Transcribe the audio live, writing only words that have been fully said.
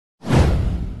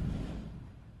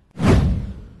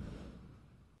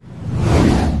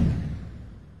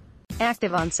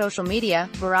Active on social media,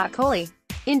 Virat Kohli.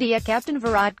 India captain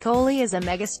Virat Kohli is a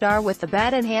megastar with the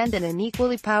bat in hand and an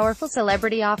equally powerful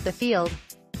celebrity off the field.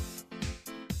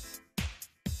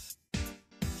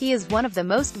 He is one of the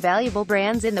most valuable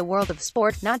brands in the world of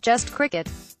sport, not just cricket.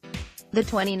 The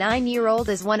 29-year-old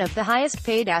is one of the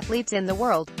highest-paid athletes in the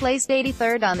world, placed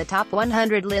 83rd on the top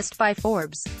 100 list by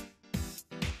Forbes.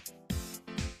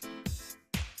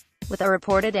 With a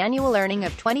reported annual earning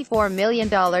of $24 million,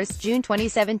 June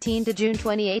 2017 to June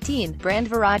 2018, brand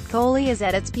Virat Kohli is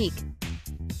at its peak.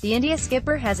 The India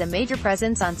skipper has a major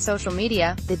presence on social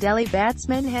media. The Delhi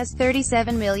batsman has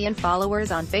 37 million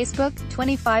followers on Facebook,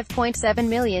 25.7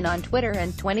 million on Twitter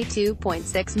and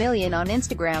 22.6 million on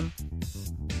Instagram.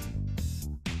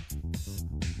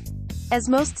 As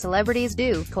most celebrities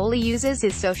do, Kohli uses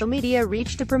his social media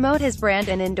reach to promote his brand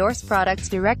and endorse products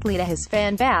directly to his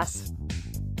fan base.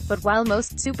 But while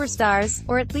most superstars,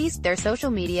 or at least their social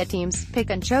media teams, pick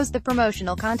and chose the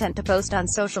promotional content to post on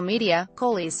social media,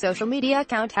 Kohli's social media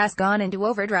account has gone into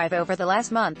overdrive over the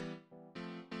last month.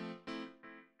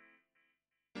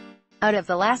 Out of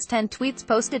the last 10 tweets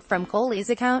posted from Kohli's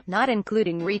account, not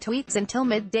including retweets until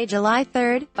midday July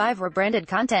 3, 5 were branded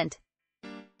content.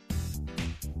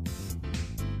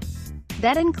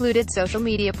 That included social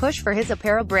media push for his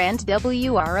apparel brand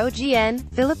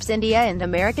WROGN, Philips India and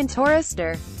American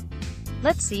Tourister.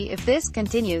 Let's see if this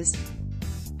continues.